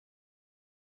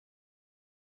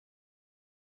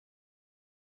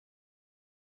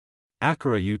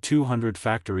Aqara U200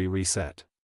 Factory Reset.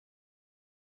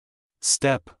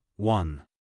 Step 1.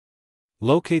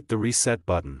 Locate the reset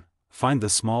button. Find the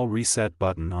small reset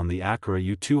button on the Aqara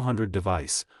U200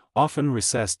 device, often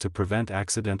recessed to prevent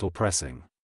accidental pressing.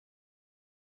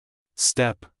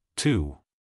 Step 2.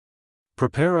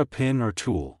 Prepare a pin or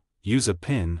tool. Use a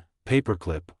pin,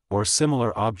 paperclip, or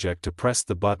similar object to press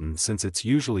the button since it's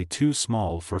usually too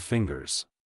small for fingers.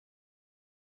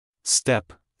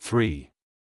 Step 3.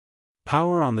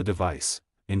 Power on the device.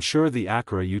 Ensure the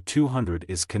Aqara U200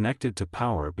 is connected to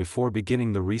power before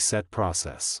beginning the reset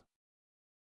process.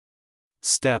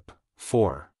 Step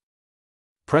 4.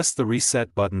 Press the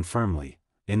reset button firmly.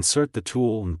 Insert the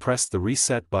tool and press the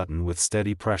reset button with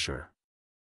steady pressure.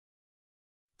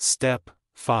 Step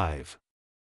 5.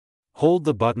 Hold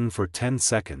the button for 10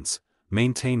 seconds,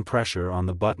 maintain pressure on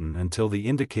the button until the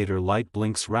indicator light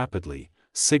blinks rapidly,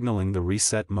 signaling the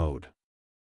reset mode.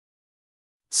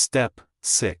 Step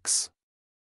 6.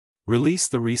 Release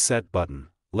the reset button.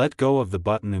 Let go of the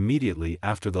button immediately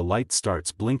after the light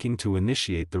starts blinking to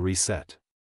initiate the reset.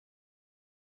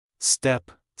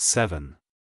 Step 7.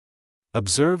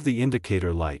 Observe the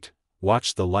indicator light.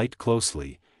 Watch the light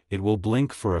closely. It will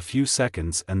blink for a few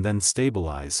seconds and then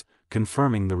stabilize,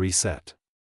 confirming the reset.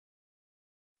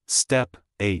 Step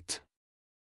 8.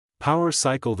 Power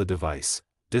cycle the device.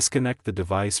 Disconnect the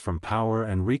device from power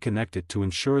and reconnect it to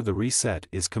ensure the reset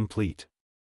is complete.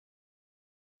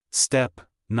 Step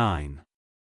 9.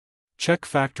 Check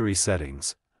factory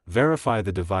settings. Verify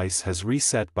the device has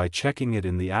reset by checking it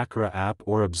in the Aqara app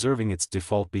or observing its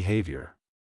default behavior.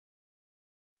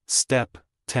 Step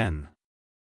 10.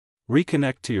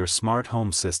 Reconnect to your smart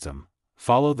home system.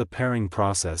 Follow the pairing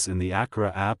process in the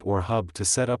Aqara app or hub to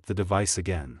set up the device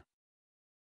again.